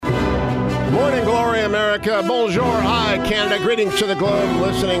Morning Glory, America. Bonjour, hi, Canada. Greetings to the globe.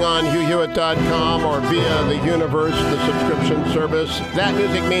 Listening on HughHewitt.com or via the Universe, the subscription service. That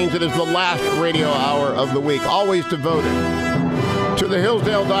music means it is the last radio hour of the week, always devoted to the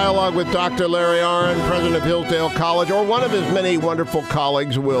Hillsdale Dialogue with Dr. Larry Arnn, president of Hillsdale College, or one of his many wonderful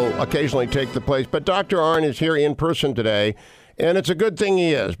colleagues will occasionally take the place. But Dr. Arnn is here in person today, and it's a good thing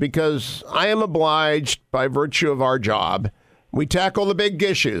he is, because I am obliged, by virtue of our job, we tackle the big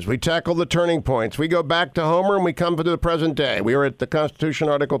issues. We tackle the turning points. We go back to Homer and we come to the present day. We were at the Constitution,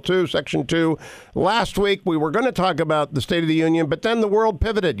 Article 2, Section 2. Last week, we were going to talk about the State of the Union, but then the world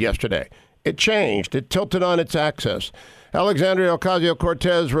pivoted yesterday. It changed. It tilted on its axis. Alexandria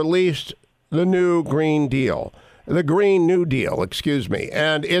Ocasio-Cortez released the new Green Deal. The Green New Deal, excuse me.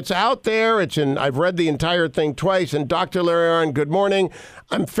 And it's out there. I've read the entire thing twice. And Dr. Larry Arnn, good morning.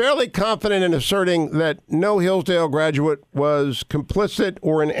 I'm fairly confident in asserting that no Hillsdale graduate was complicit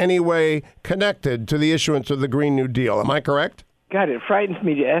or in any way connected to the issuance of the Green New Deal. Am I correct? God, it frightens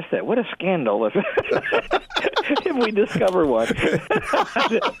me to ask that. What a scandal if we discover one.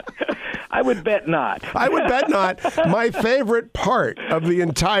 I would bet not. I would bet not. My favorite part of the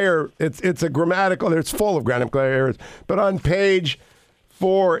entire, it's a grammatical, it's full of grammatical errors, but on page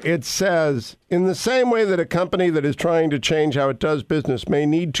 4, it says, in the same way that a company that is trying to change how it does business may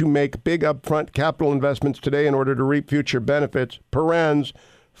need to make big upfront capital investments today in order to reap future benefits, parens,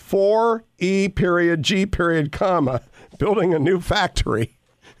 4E.G. comma, building a new factory.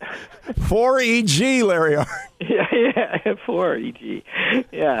 4EG, Larry Arnn. Yeah, 4EG.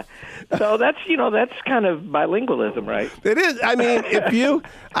 Yeah. So that's kind of bilingualism, right? It is. I mean,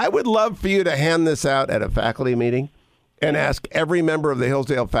 I would love for you to hand this out at a faculty meeting and ask every member of the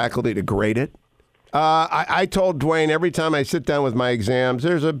Hillsdale faculty to grade it. I told Dwayne, every time I sit down with my exams,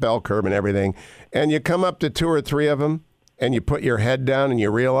 there's a bell curve and everything, and you come up to 2 or 3 of them, and you put your head down and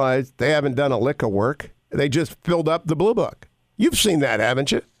you realize they haven't done a lick of work. They just filled up the blue book. You've seen that,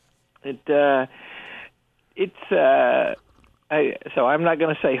 haven't you? So I'm not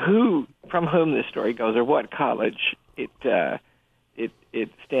going to say from whom this story goes or what college it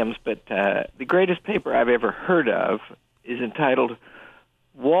stems, but the greatest paper I've ever heard of is entitled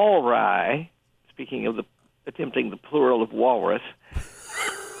Walry, speaking of attempting the plural of walrus,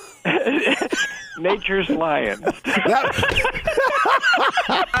 Nature's Lions.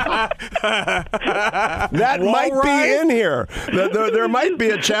 That might be in here. There might be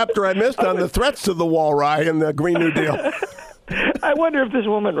a chapter I missed on the threats to the Walry in the Green New Deal. I wonder if this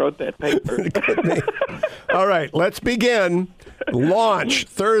woman wrote that paper. All right, let's begin. Launch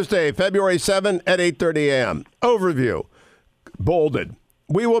Thursday, February 7 at 8:30 a.m. Overview. Bolded.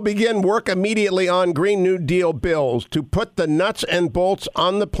 We will begin work immediately on Green New Deal bills to put the nuts and bolts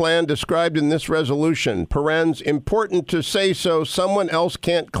on the plan described in this resolution. Parens, important to say so. Someone else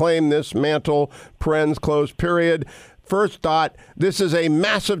can't claim this mantle. Parens, close period. First thought, this is a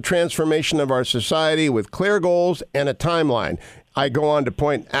massive transformation of our society with clear goals and a timeline. I go on to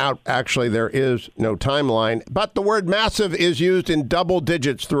point out, actually, there is no timeline, but the word massive is used in double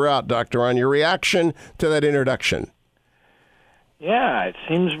digits throughout, Dr. Arnn. Your reaction to that introduction? Yeah, it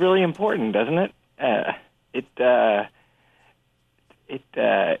seems really important, doesn't it? It's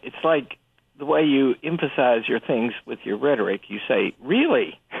like the way you emphasize your things with your rhetoric. You say,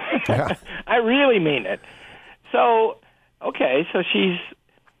 really? Yeah. I really mean it. So, okay, so she's...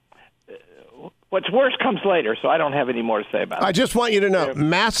 What's worse comes later, so I don't have any more to say about it. I just want you to know,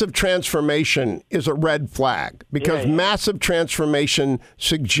 massive transformation is a red flag, because massive transformation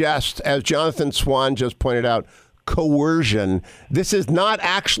suggests, as Jonathan Swan just pointed out, coercion. This is not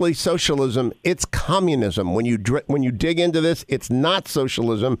actually socialism, it's communism. When you dig into this, it's not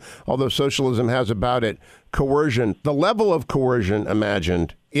socialism, although socialism has about it coercion. The level of coercion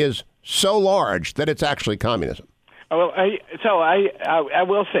imagined is so large that it's actually communism. Well, I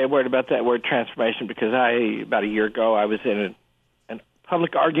will say a word about that word transformation, because about a year ago, I was in a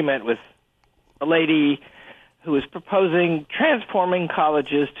public argument with a lady who was proposing transforming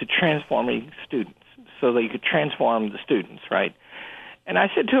colleges to transforming students, so that you could transform the students, right? And I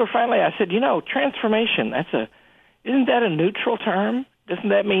said to her finally, transformation, isn't that a neutral term? Doesn't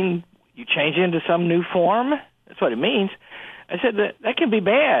that mean you change into some new form? That's what it means. I said that can be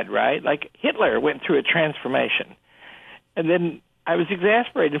bad, right? Like Hitler went through a transformation. And then I was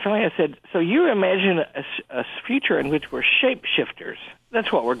exasperated. And finally I said, so you imagine a future in which we're shapeshifters.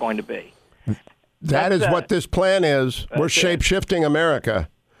 That's what we're going to be. That is what this plan is. We're shape-shifting America.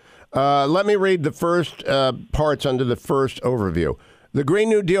 Let me read the first parts under the first overview. The Green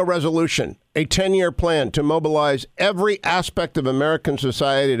New Deal resolution, a 10-year plan to mobilize every aspect of American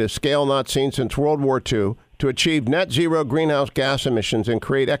society at a scale not seen since World War II to achieve net zero greenhouse gas emissions and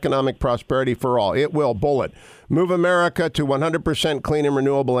create economic prosperity for all. It will, bullet, move America to 100% clean and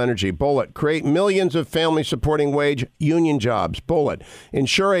renewable energy, bullet, create millions of family-supporting wage union jobs, bullet,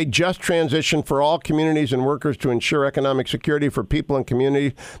 ensure a just transition for all communities and workers to ensure economic security for people and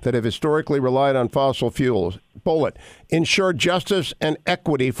communities that have historically relied on fossil fuels, bullet, ensure justice and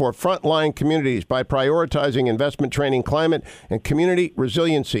equity for frontline communities by prioritizing investment, training, climate, and community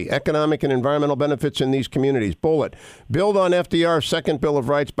resiliency, economic and environmental benefits in these communities, bullet, build on FDR's second Bill of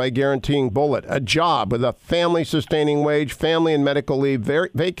Rights by guaranteeing, bullet, a job with a family-sustaining wage, family and medical leave,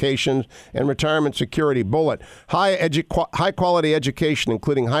 vacations, and retirement security, bullet, high-quality education,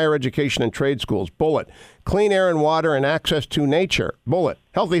 including higher education and trade schools, bullet, clean air and water and access to nature, bullet,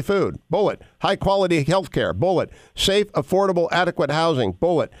 healthy food, bullet, high-quality health care, bullet, safe, affordable, adequate housing,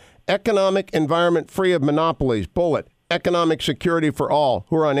 bullet, economic environment free of monopolies, bullet, economic security for all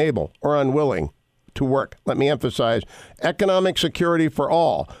who are unable or unwilling to work. Let me emphasize, economic security for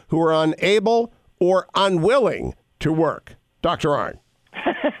all who are unable or unwilling to work. Dr. Arnn.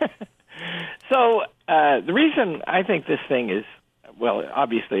 So the reason I think this thing is, well,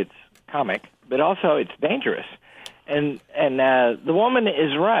 obviously it's comic, but also it's dangerous. And the woman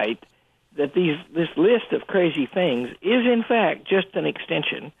is right that this list of crazy things is, in fact, just an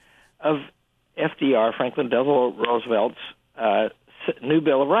extension of FDR, Franklin Delano Roosevelt's new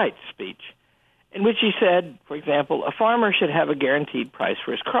Bill of Rights speech, in which he said, for example, a farmer should have a guaranteed price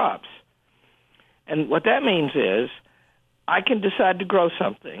for his crops. And what that means is I can decide to grow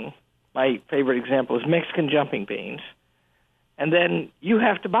something. My favorite example is Mexican jumping beans, and then you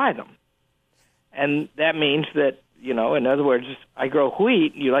have to buy them. And that means that, in other words, I grow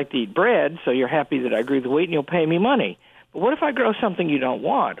wheat, you like to eat bread, so you're happy that I grew the wheat and you'll pay me money. But what if I grow something you don't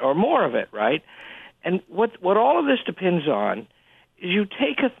want, or more of it, right? And what all of this depends on is you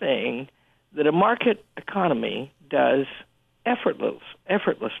take a thing that a market economy does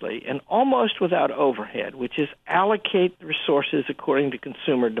effortlessly and almost without overhead, which is allocate the resources according to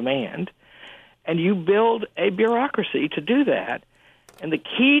consumer demand, and you build a bureaucracy to do that. And the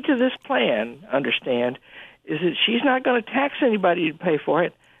key to this plan, understand, is that she's not going to tax anybody to pay for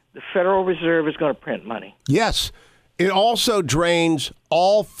it. The Federal Reserve is going to print money. Yes. It also drains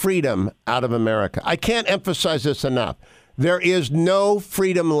all freedom out of America. I can't emphasize this enough. There is no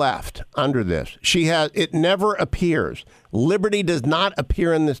freedom left under this. It never appears. Liberty does not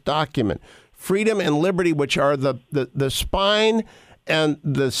appear in this document. Freedom and liberty, which are the spine and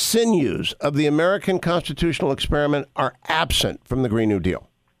the sinews of the American constitutional experiment, are absent from the Green New Deal.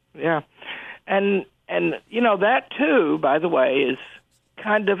 Yeah. And that, too, by the way, is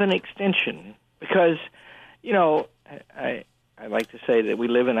kind of an extension because, I like to say that we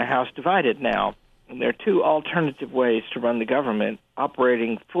live in a house divided now. And there are two alternative ways to run the government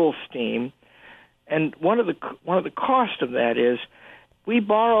operating full steam. And one of the costs of that is we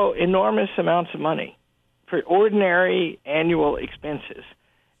borrow enormous amounts of money for ordinary annual expenses.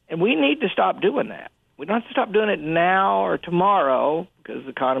 And we need to stop doing that. We don't have to stop doing it now or tomorrow because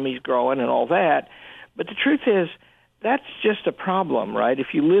the economy's growing and all that. But the truth is, that's just a problem, right, if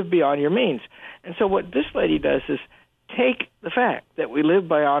you live beyond your means. And so what this lady does is take the fact that we live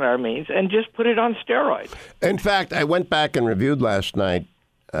beyond our means and just put it on steroids. In fact, I went back and reviewed last night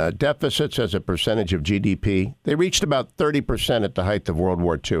deficits as a percentage of GDP. They reached about 30% at the height of World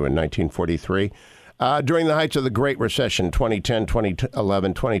War II in 1943. During the heights of the Great Recession, 2010,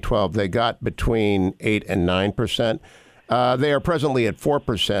 2011, 2012, they got between 8 and 9%. They are presently at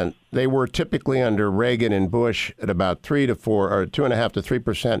 4%. They were typically under Reagan and Bush at about 3 to 4 or 2.5 to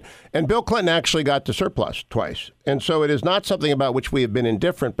 3%. And Bill Clinton actually got to surplus twice. And so it is not something about which we have been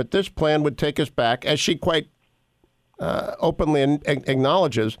indifferent, but this plan would take us back, as she quite openly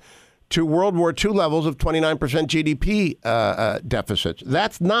acknowledges, to World War II levels of 29% GDP deficits.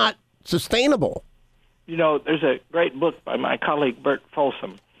 That's not sustainable. There's a great book by my colleague Bert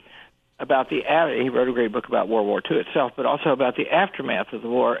Folsom about he wrote a great book about World War II itself, but also about the aftermath of the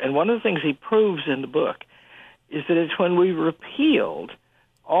war. And one of the things he proves in the book is that it's when we repealed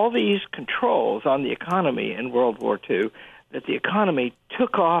all these controls on the economy in World War II that the economy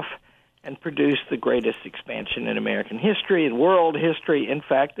took off and produced the greatest expansion in American history and world history. In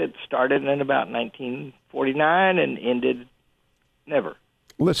fact, it started in about 1949 and ended never.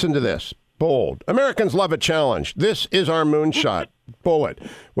 Listen to this. Bold. Americans love a challenge. This is our moonshot. Bullet.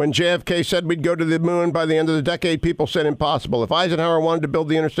 When JFK said we'd go to the moon by the end of the decade, people said impossible. If Eisenhower wanted to build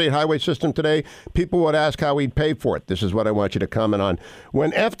the interstate highway system today, people would ask how we'd pay for it. This is what I want you to comment on.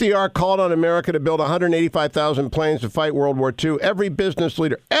 When FDR called on America to build 185,000 planes to fight World War II, every business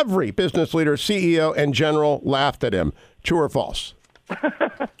leader, CEO, and general laughed at him. True or false?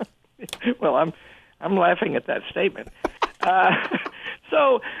 Well, I'm laughing at that statement.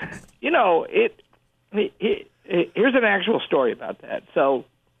 So, here's an actual story about that. So,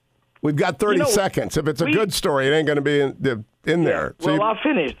 we've got 30 seconds. If it's a good story, it ain't going to be in there. So I'll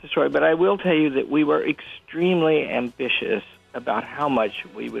finish the story, but I will tell you that we were extremely ambitious about how much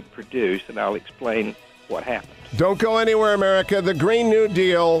we would produce, and I'll explain what happened. Don't go anywhere, America. The Green New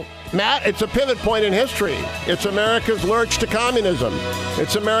Deal, Matt, it's a pivot point in history. It's America's lurch to communism.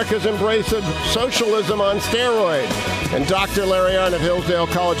 It's America's embrace of socialism on steroids. And Dr. Larry Arnn at Hillsdale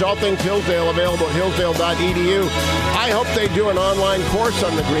College, all things Hillsdale, available at hillsdale.edu. I hope they do an online course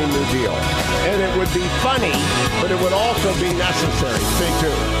on the Green New Deal. And it would be funny, but it would also be necessary. Stay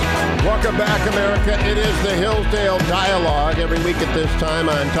tuned. Welcome back, America. It is the Hillsdale Dialogue. Every week at this time,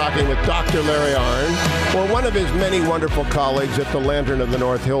 I'm talking with Dr. Larry Arnn, or one of his many wonderful colleagues at the Lantern of the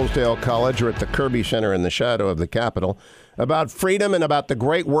North Hillsdale College, or at the Kirby Center in the shadow of the Capitol, about freedom and about the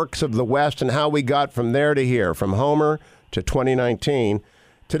great works of the West and how we got from there to here, from Homer to 2019.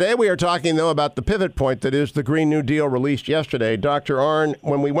 Today we are talking, though, about the pivot point that is the Green New Deal released yesterday. Dr. Arnn,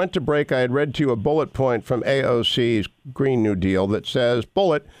 when we went to break, I had read to you a bullet point from AOC's Green New Deal that says,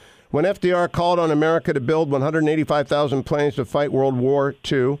 bullet, when FDR called on America to build 185,000 planes to fight World War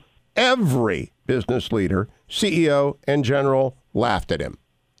II, every business leader, CEO, and general laughed at him.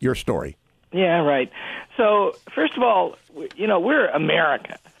 Your story. Yeah, right. So, first of all, we're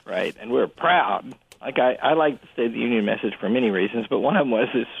America, right? And we're proud. Like, I like the State of the Union message for many reasons, but one of them was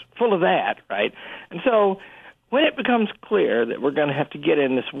it's full of that, right? And so when it becomes clear that we're going to have to get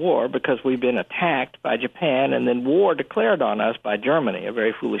in this war because we've been attacked by Japan and then war declared on us by Germany, a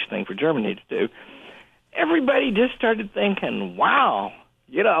very foolish thing for Germany to do, everybody just started thinking, wow,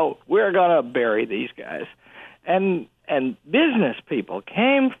 we're going to bury these guys. And business people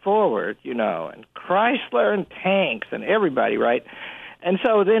came forward, and Chrysler and tanks and everybody, right? And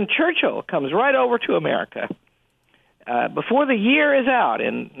so then Churchill comes right over to America before the year is out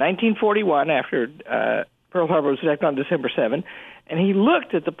in 1941 after Pearl Harbor was attacked on December 7, and he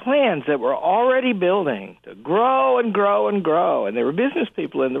looked at the plans that were already building to grow and grow and grow, and there were business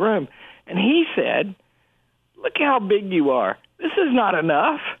people in the room, and he said, look how big you are. This is not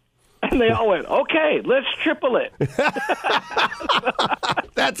enough. And they all went, okay, let's triple it.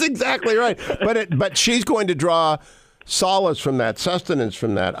 That's exactly right. But she's going to draw solace from that, sustenance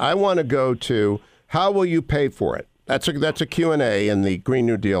from that. I want to go to, how will you pay for it? That's a Q&A in the Green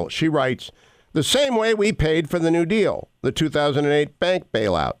New Deal. She writes, the same way we paid for the New Deal, the 2008 bank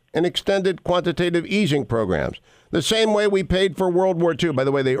bailout, and extended quantitative easing programs. The same way we paid for World War II. By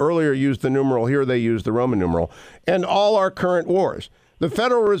the way, they earlier used the numeral. Here they use the Roman numeral. And all our current wars. The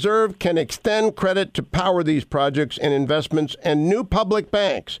Federal Reserve can extend credit to power these projects and investments, and new public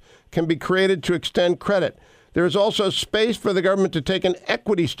banks can be created to extend credit. There is also space for the government to take an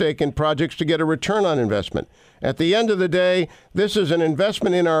equity stake in projects to get a return on investment. At the end of the day, this is an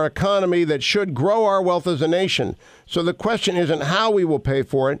investment in our economy that should grow our wealth as a nation. So the question isn't how we will pay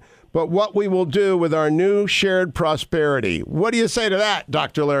for it, but what we will do with our new shared prosperity. What do you say to that,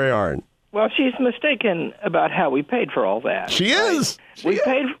 Dr. Larry Arnn? Well, she's mistaken about how we paid for all that. She is. We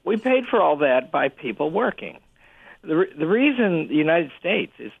paid for all that by people working. The reason the United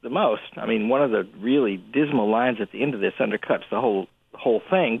States is the most, one of the really dismal lines at the end of this undercuts the whole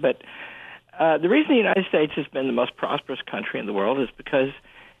thing, but the reason the United States has been the most prosperous country in the world is because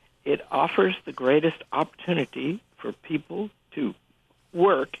it offers the greatest opportunity for people to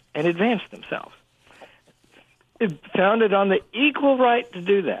work and advance themselves. It's founded on the equal right to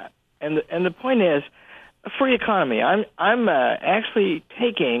do that. And the point is, a free economy. I'm actually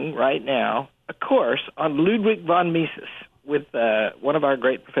taking right now a course on Ludwig von Mises with one of our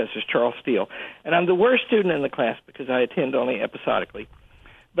great professors, Charles Steele. And I'm the worst student in the class because I attend only episodically.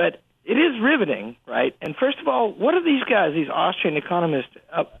 But it is riveting, right? And first of all, what are these guys, these Austrian economists,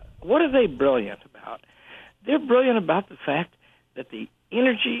 what are they brilliant about? They're brilliant about the fact that the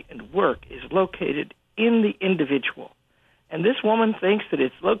energy and work is located in the individual. And this woman thinks that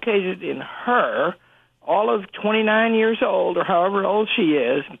it's located in her, all of 29 years old or however old she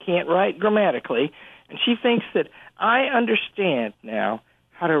is and can't write grammatically, and she thinks that I understand now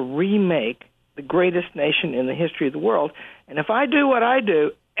how to remake the greatest nation in the history of the world, and if I do what I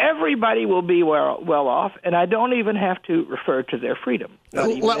do, everybody will be well off, and I don't even have to refer to their freedom.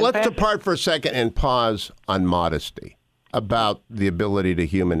 Let's depart for a second and pause on modesty about the ability to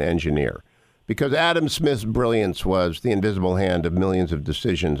human engineer. Because Adam Smith's brilliance was the invisible hand of millions of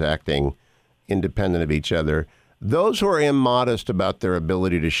decisions acting independent of each other. Those who are immodest about their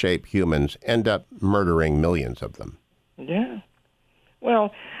ability to shape humans end up murdering millions of them. Yeah.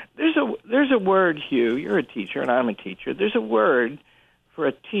 Well, there's a word, Hugh. You're a teacher, and I'm a teacher. There's a word for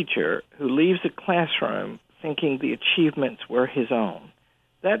a teacher who leaves a classroom thinking the achievements were his own.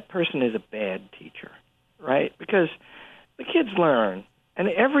 That person is a bad teacher, right? Because the kids learn, and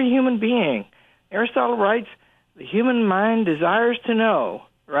every human being, Aristotle writes, the human mind desires to know,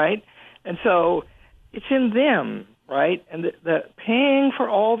 right? And so it's in them, right? And the paying for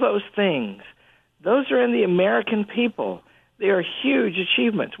all those things, those are in the American people. They are huge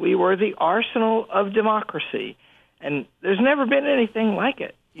achievements. We were the arsenal of democracy, and there's never been anything like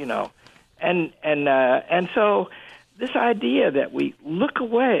it, you know. And so this idea that we look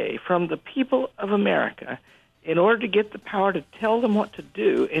away from the people of America in order to get the power to tell them what to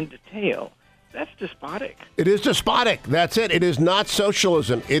do in detail, that's despotic. It is despotic. That's it. It is not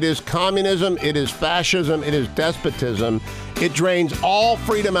socialism. It is communism. It is fascism. It is despotism. It drains all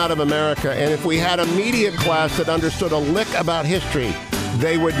freedom out of America. And if we had a media class that understood a lick about history,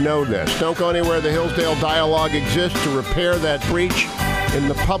 they would know this. Don't go anywhere. The Hillsdale Dialogue exists to repair that breach in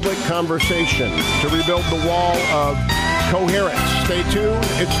the public conversation, to rebuild the wall of coherence. Stay tuned.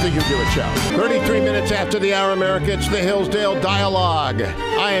 It's the Hugh Hewitt Show. 33 minutes after the hour, America, it's the Hillsdale Dialogue.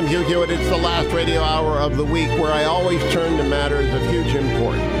 I am Hugh Hewitt. It's the last radio hour of the week where I always turn to matters of huge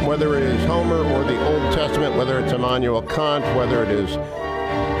import, whether it is Homer or the Old Testament, whether it's Immanuel Kant, whether it is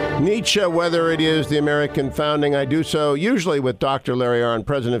Nietzsche, whether it is the American founding. I do so usually with Dr. Larry Arnn,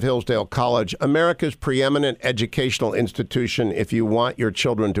 president of Hillsdale College, America's preeminent educational institution if you want your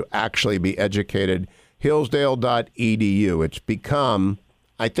children to actually be educated. Hillsdale.edu. It's become,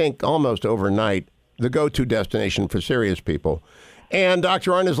 I think, almost overnight, the go-to destination for serious people. And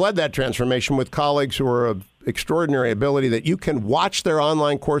Dr. Arnn has led that transformation with colleagues who are of extraordinary ability that you can watch their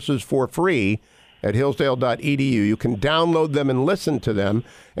online courses for free at Hillsdale.edu. You can download them and listen to them.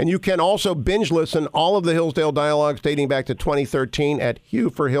 And you can also binge listen all of the Hillsdale dialogues dating back to 2013 at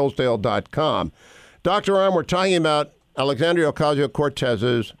HughForHillsdale.com. Dr. Arnn, we're talking about Alexandria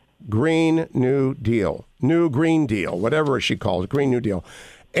Ocasio-Cortez's Green New Deal, New Green Deal, whatever she calls it, Green New Deal.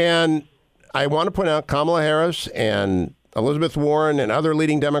 And I want to point out Kamala Harris and Elizabeth Warren and other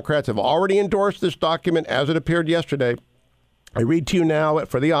leading Democrats have already endorsed this document as it appeared yesterday. I read to you now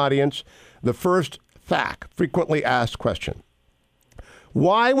for the audience the first frequently asked question.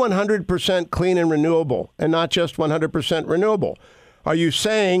 Why 100% clean and renewable and not just 100% renewable? Are you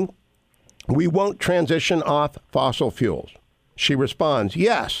saying we won't transition off fossil fuels? She responds,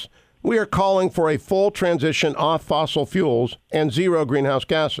 yes, we are calling for a full transition off fossil fuels and zero greenhouse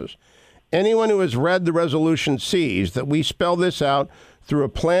gases. Anyone who has read the resolution sees that we spell this out through a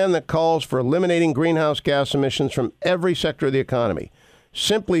plan that calls for eliminating greenhouse gas emissions from every sector of the economy.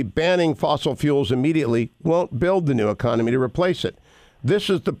 Simply banning fossil fuels immediately won't build the new economy to replace it. This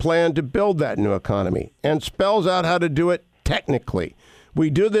is the plan to build that new economy and spells out how to do it technically. We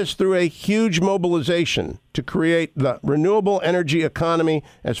do this through a huge mobilization to create the renewable energy economy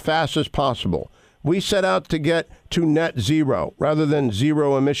as fast as possible. We set out to get to net zero rather than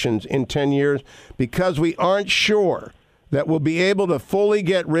zero emissions in 10 years because we aren't sure that we'll be able to fully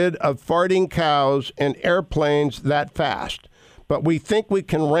get rid of farting cows and airplanes that fast. But we think we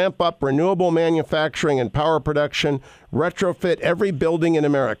can ramp up renewable manufacturing and power production, retrofit every building in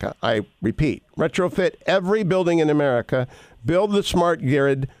America. I repeat, retrofit every building in America, build the smart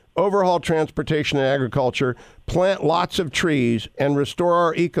grid, overhaul transportation and agriculture, plant lots of trees, and restore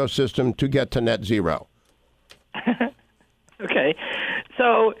our ecosystem to get to net zero. Okay.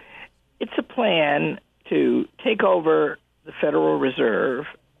 So it's a plan to take over the Federal Reserve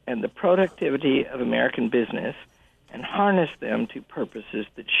and the productivity of American business and harness them to purposes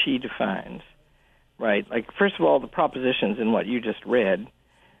that she defines, right? Like, first of all, the propositions in what you just read,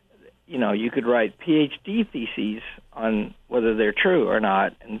 you know, you could write PhD theses on whether they're true or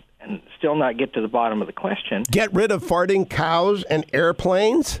not and still not get to the bottom of the question. Get rid of farting cows and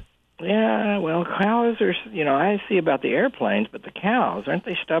airplanes? Yeah, well, cows are, you know, I see about the airplanes, but the cows, aren't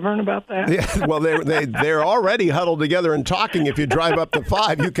they stubborn about that? Yeah, well, they're already huddled together and talking. If you drive up to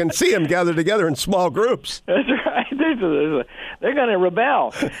 5, you can see them gathered together in small groups. That's right. They're going to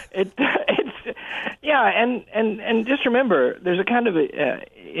rebel. Yeah, and just remember, there's a kind of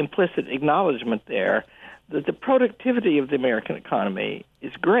implicit acknowledgement there that the productivity of the American economy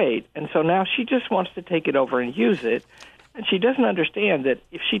is great, and so now she just wants to take it over and use it. And she doesn't understand that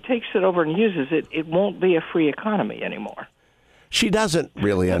if she takes it over and uses it, it won't be a free economy anymore. She doesn't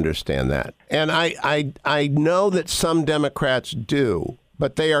really understand that. And I know that some Democrats do,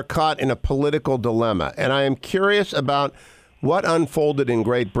 but they are caught in a political dilemma. And I am curious about what unfolded in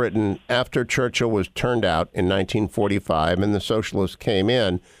Great Britain after Churchill was turned out in 1945 and the socialists came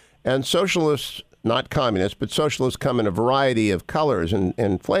in. And socialists, not communists, but socialists come in a variety of colors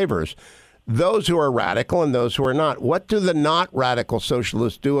and flavors. those who are radical and those who are not. What do the not radical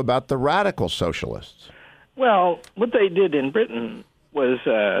socialists do about the radical socialists? Well, what they did in Britain was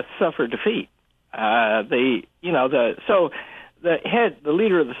suffer defeat. The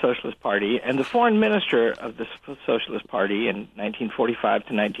leader of the Socialist Party and the foreign minister of the Socialist Party in 1945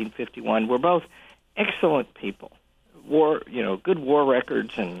 to 1951 were both excellent people. Good war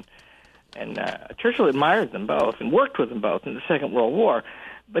records, and Churchill admired them both and worked with them both in the Second World War.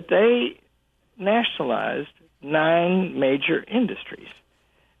 But they nationalized 9 major industries.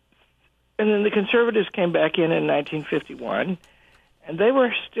 And then the conservatives came back in 1951, and they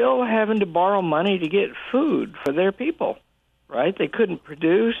were still having to borrow money to get food for their people, right? They couldn't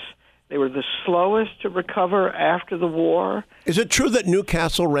produce. They were the slowest to recover after the war. Is it true that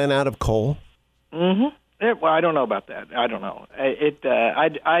Newcastle ran out of coal? Mm-hmm. Well, I don't know about that. I don't know.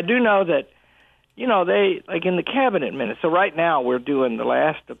 I do know that, they, like in the cabinet minutes. So right now we're doing the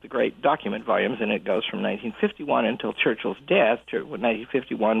last of the great document volumes, and it goes from 1951 until Churchill's death, to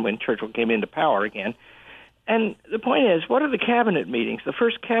 1951 when Churchill came into power again. And the point is, what are the cabinet meetings, the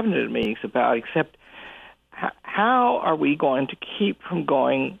first cabinet meetings about, except how are we going to keep from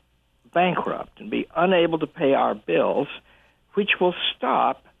going bankrupt and be unable to pay our bills, which will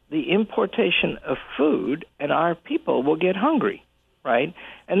stop the importation of food, and our people will get hungry, right?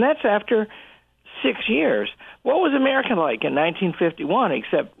 And that's after 6 years. What was America like in 1951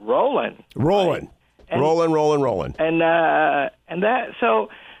 except rolling? Rolling. Right? Rolling. And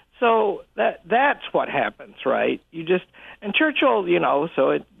that's what happens, right? And Churchill, so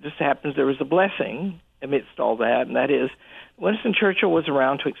it just happens there was a blessing amidst all that, and that is Winston Churchill was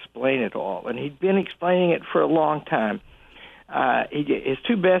around to explain it all, and he'd been explaining it for a long time. His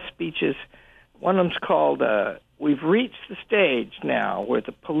 2 best speeches, one of them's called We've Reached the Stage Now where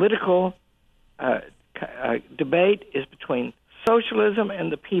the political debate is between socialism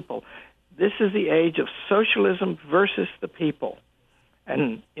and the people. This is the age of socialism versus the people.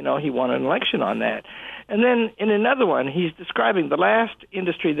 And, he won an election on that. And then in another one, he's describing the last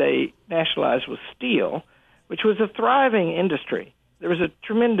industry they nationalized was steel, which was a thriving industry. There was a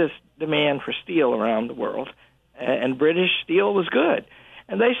tremendous demand for steel around the world, and British steel was good.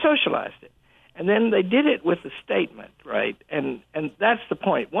 And they socialized it. And then they did it with a statement, right? And that's the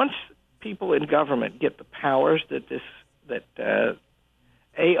point. Once people in government get the powers that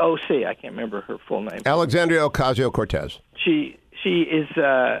AOC, I can't remember her full name. Alexandria Ocasio-Cortez. She is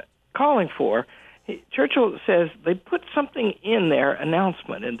calling for. Churchill says they put something in their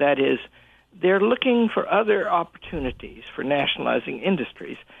announcement, and that is they're looking for other opportunities for nationalizing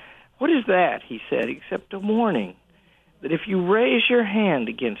industries. What is that, he said, except a warning that if you raise your hand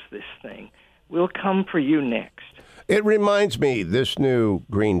against this thing, we'll come for you next. It reminds me, this new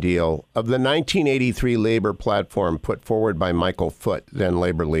Green Deal, of the 1983 labor platform put forward by Michael Foot, then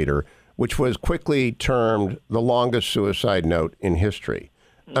labor leader, which was quickly termed the longest suicide note in history.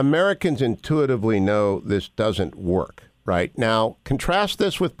 Americans intuitively know this doesn't work. Right now, contrast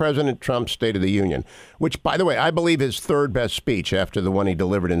this with President Trump's State of the Union, which, by the way, I believe his 3rd best speech after the one he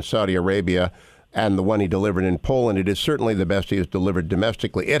delivered in Saudi Arabia and the one he delivered in Poland. It is certainly the best he has delivered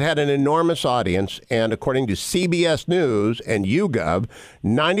domestically. It had an enormous audience, and according to CBS News and YouGov,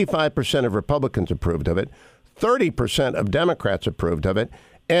 95% of Republicans approved of it, 30% of Democrats approved of it,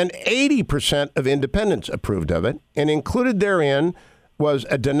 and 80% of independents approved of it, and included therein was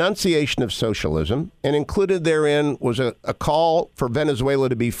a denunciation of socialism, and included therein was a call for Venezuela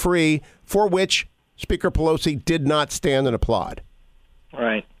to be free, for which Speaker Pelosi did not stand and applaud.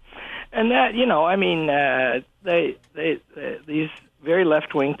 Right. And that, these very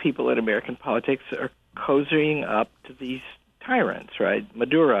left-wing people in American politics are cozying up to these tyrants, right?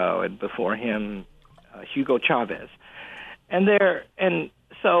 Maduro, and before him, Hugo Chavez. And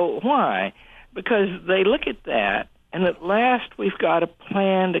so why? Because they look at that, and at last we've got a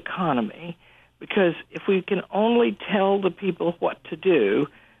planned economy, because if we can only tell the people what to do,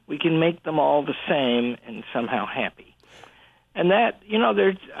 we can make them all the same and somehow happy. And that,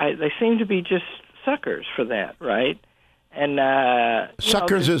 they seem to be just suckers for that, right? And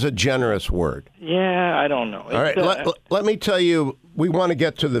suckers is a generous word. Yeah, I don't know. All right, let me tell you, we want to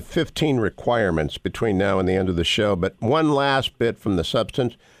get to the 15 requirements between now and the end of the show, but one last bit from the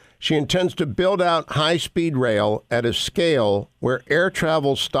substance. She intends to build out high-speed rail at a scale where air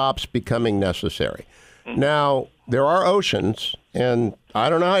travel stops becoming necessary. Now, there are oceans, and I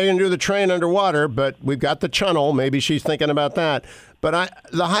don't know how you can do the train underwater, but we've got the channel. Maybe she's thinking about that. But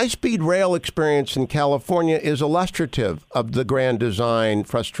the high-speed rail experience in California is illustrative of the grand design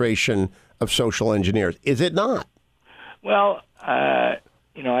frustration of social engineers. Is it not? Well, I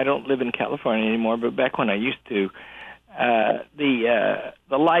don't live in California anymore, but back when I used to, the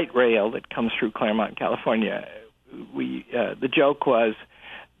light rail that comes through Claremont, California. The joke was,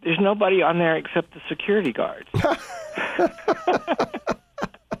 there's nobody on there except the security guards.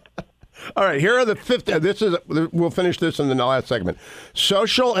 All right, here are the 50. We'll finish this in the last segment.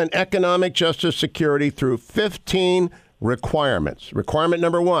 Social and economic justice security through 15 requirements. Requirement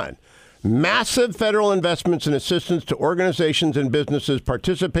number 1. Massive federal investments and assistance to organizations and businesses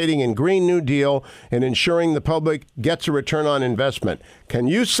participating in Green New Deal and ensuring the public gets a return on investment. Can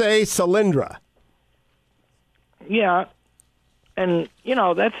you say Solyndra? Yeah. And,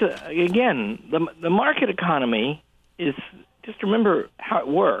 that's, again, the market economy is, just remember how it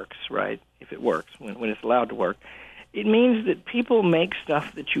works, right? If it works, when it's allowed to work. It means that people make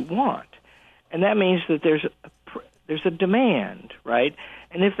stuff that you want. And that means that there's a demand, right?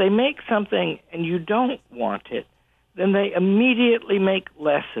 And if they make something and you don't want it, then they immediately make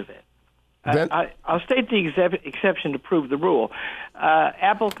less of it. I'll state the exception to prove the rule.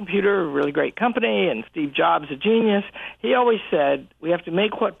 Apple Computer, a really great company, and Steve Jobs, a genius, he always said, we have to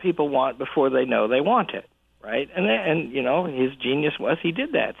make what people want before they know they want it, right? And his genius was he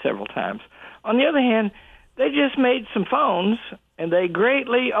did that several times. On the other hand, they just made some phones, and they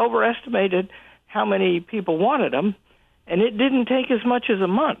greatly overestimated how many people wanted them, and it didn't take as much as a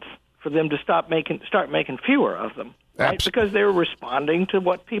month for them to start making fewer of them, right? Because they were responding to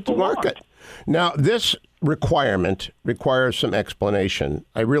what people want. Now, this requirement requires some explanation.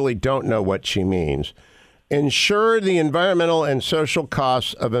 I really don't know what she means. Ensure the environmental and social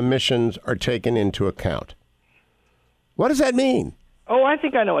costs of emissions are taken into account. What does that mean? Oh, I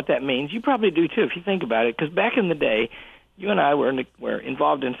think I know what that means. You probably do, too, if you think about it, because back in the day, you and I were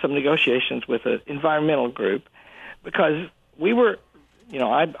involved in some negotiations with an environmental group because we were,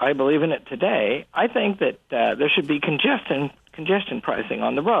 I believe in it today. I think that there should be congestion pricing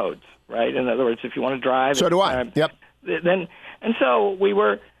on the roads, right? In other words, if you want to drive... So do I. Yep. And so we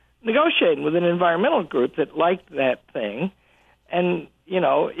were negotiating with an environmental group that liked that thing. And,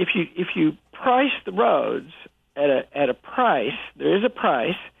 if you price the roads at a price, there is a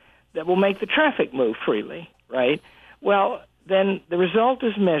price that will make the traffic move freely, right? Well, then the result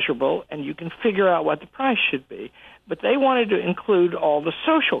is measurable, and you can figure out what the price should be. But they wanted to include all the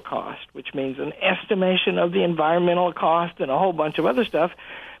social cost, which means an estimation of the environmental cost and a whole bunch of other stuff,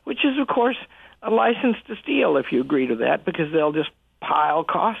 which is, of course, a license to steal if you agree to that, because they'll just pile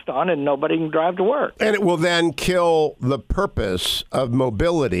cost on and nobody can drive to work. And it will then kill the purpose of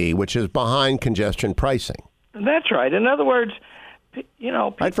mobility, which is behind congestion pricing. That's right. In other words,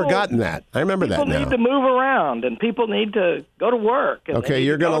 people... I'd forgotten that. I remember that now. People need to move around, and people need to go to work. And okay,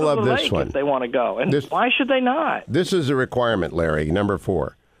 you're going to love this one. If they want to go. And why should they not? This is a requirement, Larry, number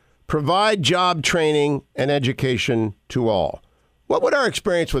 4. Provide job training and education to all. What would our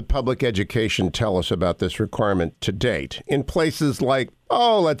experience with public education tell us about this requirement to date in places like,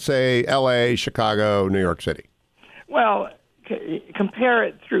 let's say, L.A., Chicago, New York City? Well, compare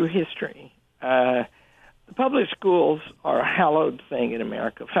it through history. The public schools are a hallowed thing in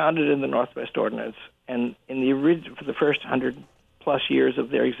America, founded in the Northwest Ordinance, and for the first 100-plus years of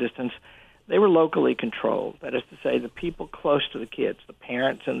their existence, they were locally controlled. That is to say, the people close to the kids, the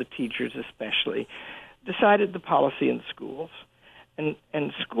parents and the teachers especially, decided the policy in the schools.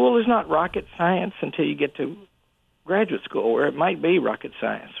 And school is not rocket science until you get to graduate school, where it might be rocket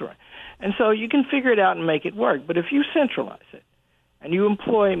science. Right? And so you can figure it out and make it work. But if you centralize it, and you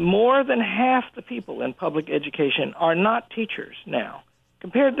employ more than half the people in public education are not teachers now.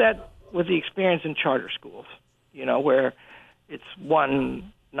 Compare that with the experience in charter schools, where it's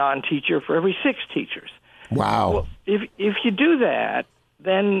one non-teacher for every 6 teachers. Wow. Well, if you do that,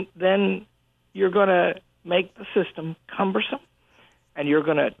 then you're going to make the system cumbersome, and you're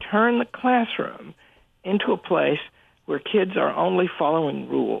going to turn the classroom into a place where kids are only following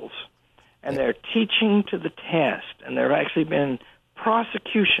rules, and they're teaching to the test, and there have actually been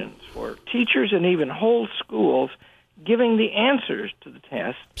prosecutions for teachers and even whole schools giving the answers to the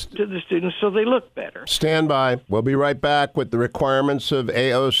test to the students so they look better. Stand by. We'll be right back with the requirements of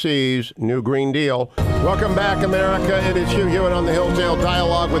AOC's new Green Deal. Welcome back, America. It is Hugh Hewitt on the Hillsdale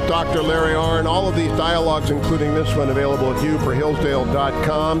Dialogue with Dr. Larry Arnn. All of these dialogues, including this one, available at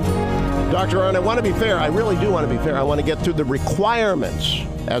hughforhillsdale.com. Dr. Arnn, I want to be fair. I really do want to be fair. I want to get through the requirements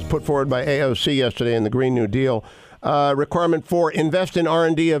as put forward by AOC yesterday in the Green New Deal. Requirement 4, invest in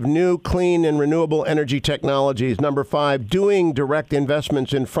R&D of new, clean, and renewable energy technologies. Number 5, doing direct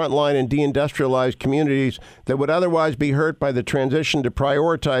investments in frontline and deindustrialized communities that would otherwise be hurt by the transition to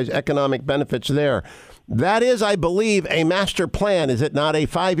prioritize economic benefits there. That is, I believe, a master plan. Is it not a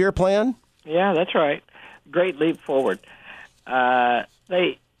 5-year plan? Yeah, that's right. Great leap forward. First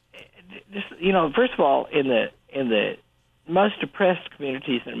of all, in in the most oppressed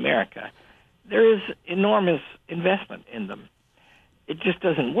communities in America, there is enormous investment in them. It just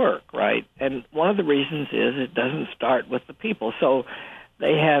doesn't work, right? And one of the reasons is it doesn't start with the people. So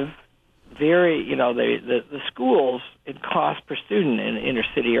they have the schools in cost per student in the inner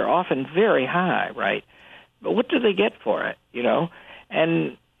city are often very high, right? But what do they get for it,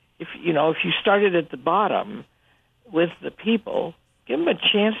 And if you started at the bottom with the people, give them a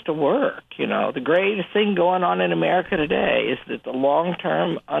chance to work. The greatest thing going on in America today is that the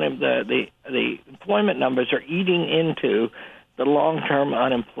long-term the employment numbers are eating into the long-term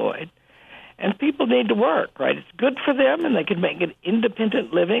unemployed. And people need to work, right? It's good for them, and they can make an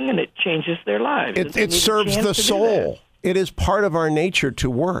independent living, and it changes their lives. It serves the soul. It is part of our nature to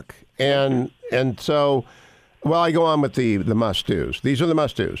work. And so, well, I go on with the must-dos. These are the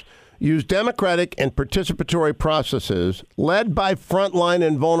must-dos. Use democratic and participatory processes led by frontline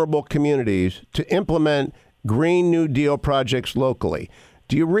and vulnerable communities to implement Green New Deal projects locally.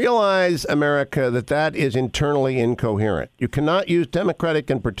 Do you realize, America, that is internally incoherent? You cannot use democratic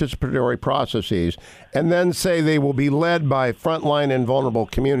and participatory processes and then say they will be led by frontline and vulnerable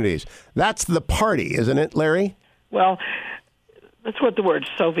communities. That's the party, isn't it, Larry? Well, that's what the word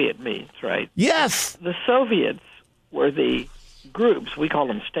Soviet means, right? Yes! The Soviets were the groups, we call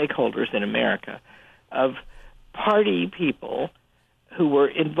them stakeholders in America, of party people who were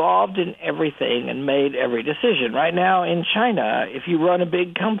involved in everything and made every decision. Right now in China, if you run a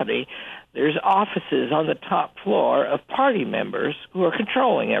big company, there's offices on the top floor of party members who are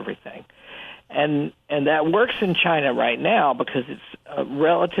controlling everything. And that works in China right now because it's a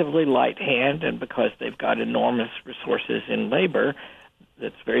relatively light hand and because they've got enormous resources in labor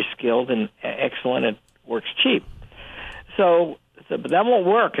that's very skilled and excellent and works cheap. So but that won't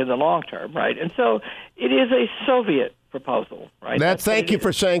work in the long term, right? And so it is a Soviet proposal, right? Thank you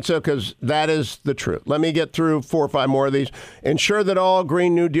for saying so, because that is the truth. Let me get through 4 or 5 more of these. Ensure that all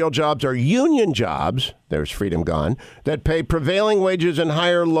Green New Deal jobs are union jobs, there's freedom gone, that pay prevailing wages and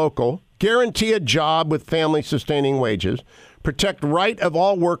hire local. Guarantee a job with family-sustaining wages. Protect right of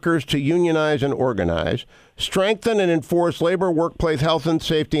all workers to unionize and organize. Strengthen and enforce labor, workplace health and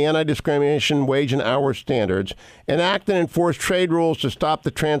safety, anti-discrimination, wage and hour standards. Enact and enforce trade rules to stop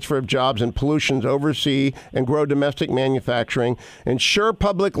the transfer of jobs and pollutions overseas and grow domestic manufacturing. Ensure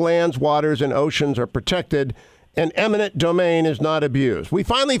public lands, waters, and oceans are protected and eminent domain is not abused. We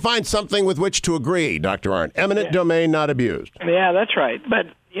finally find something with which to agree, Dr. Arnn. Eminent domain not abused. Yeah, that's right. But,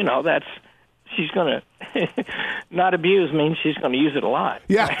 she's going to not abuse means she's going to use it a lot.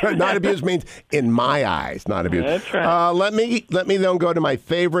 Yeah, not abuse means, in my eyes, not abuse. That's right. Let me then go to my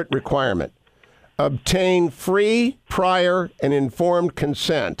favorite requirement. Obtain free, prior, and informed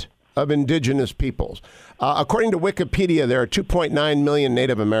consent of indigenous peoples. According to Wikipedia, there are 2.9 million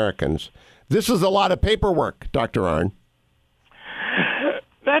Native Americans. This is a lot of paperwork, Dr. Arnn.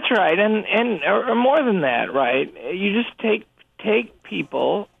 That's right, or more than that, right? You just take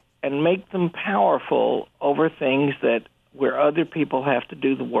people and make them powerful over things where other people have to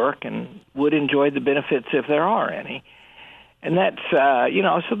do the work and would enjoy the benefits if there are any. And that's,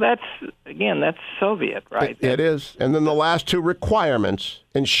 so that's Soviet, right? It is. And then the last 2 requirements: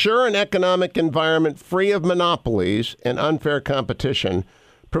 ensure an economic environment free of monopolies and unfair competition,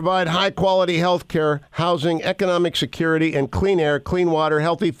 provide high-quality health care, housing, economic security, and clean air, clean water,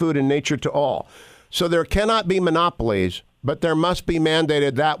 healthy food, and nature to all. So there cannot be monopolies, but there must be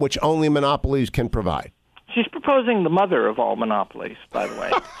mandated that which only monopolies can provide. She's proposing the mother of all monopolies, by the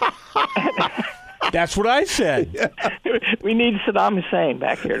way. That's what I said. We need Saddam Hussein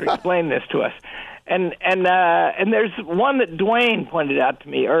back here to explain this to us. And there's one that Dwayne pointed out to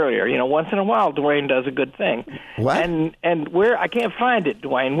me earlier. Once in a while, Dwayne does a good thing. What? And where I can't find it,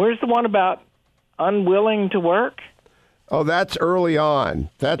 Dwayne. Where's the one about unwilling to work? Oh, that's early on.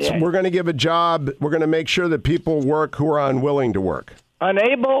 We're going to give a job. We're going to make sure that people work who are unwilling to work.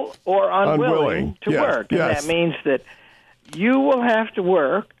 Unable or unwilling to work. And that means that you will have to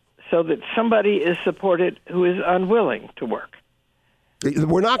work so that somebody is supported who is unwilling to work.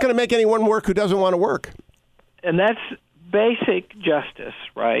 We're not going to make anyone work who doesn't want to work. And that's basic justice,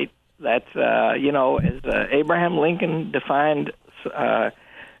 right? That's, as Abraham Lincoln defined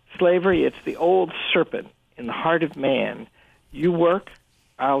slavery, it's the old serpent in the heart of man. You work,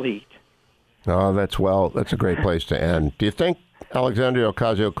 I'll eat. Oh, that's a great place to end. Do you think Alexandria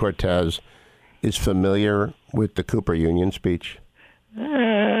Ocasio-Cortez is familiar with the Cooper Union speech?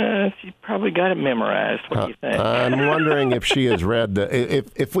 She probably got it memorized. What do you think? I'm wondering if she has read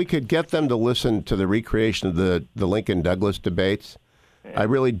if we could get them to listen to the recreation of the Lincoln-Douglas debates, I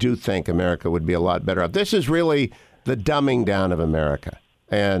really do think America would be a lot better off. This is really the dumbing down of America.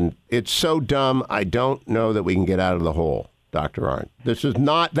 And it's so dumb, I don't know that we can get out of the hole, Dr. Arnn. This is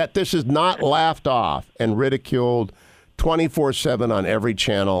not laughed off and ridiculed 24/7 on every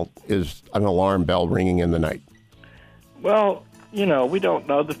channel is an alarm bell ringing in the night. Well, we don't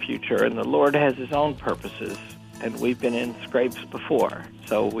know the future, and the Lord has his own purposes, and we've been in scrapes before,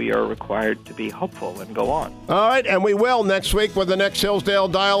 so we are required to be hopeful and go on. All right, and we will next week with the next Hillsdale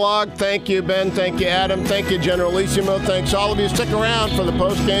Dialogue. Thank you, Ben. Thank you, Adam. Thank you, Generalissimo. Thanks, all of you. Stick around for the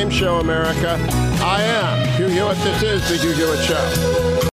post-game show, America. I am Hugh Hewitt. This is the Hugh Hewitt Show.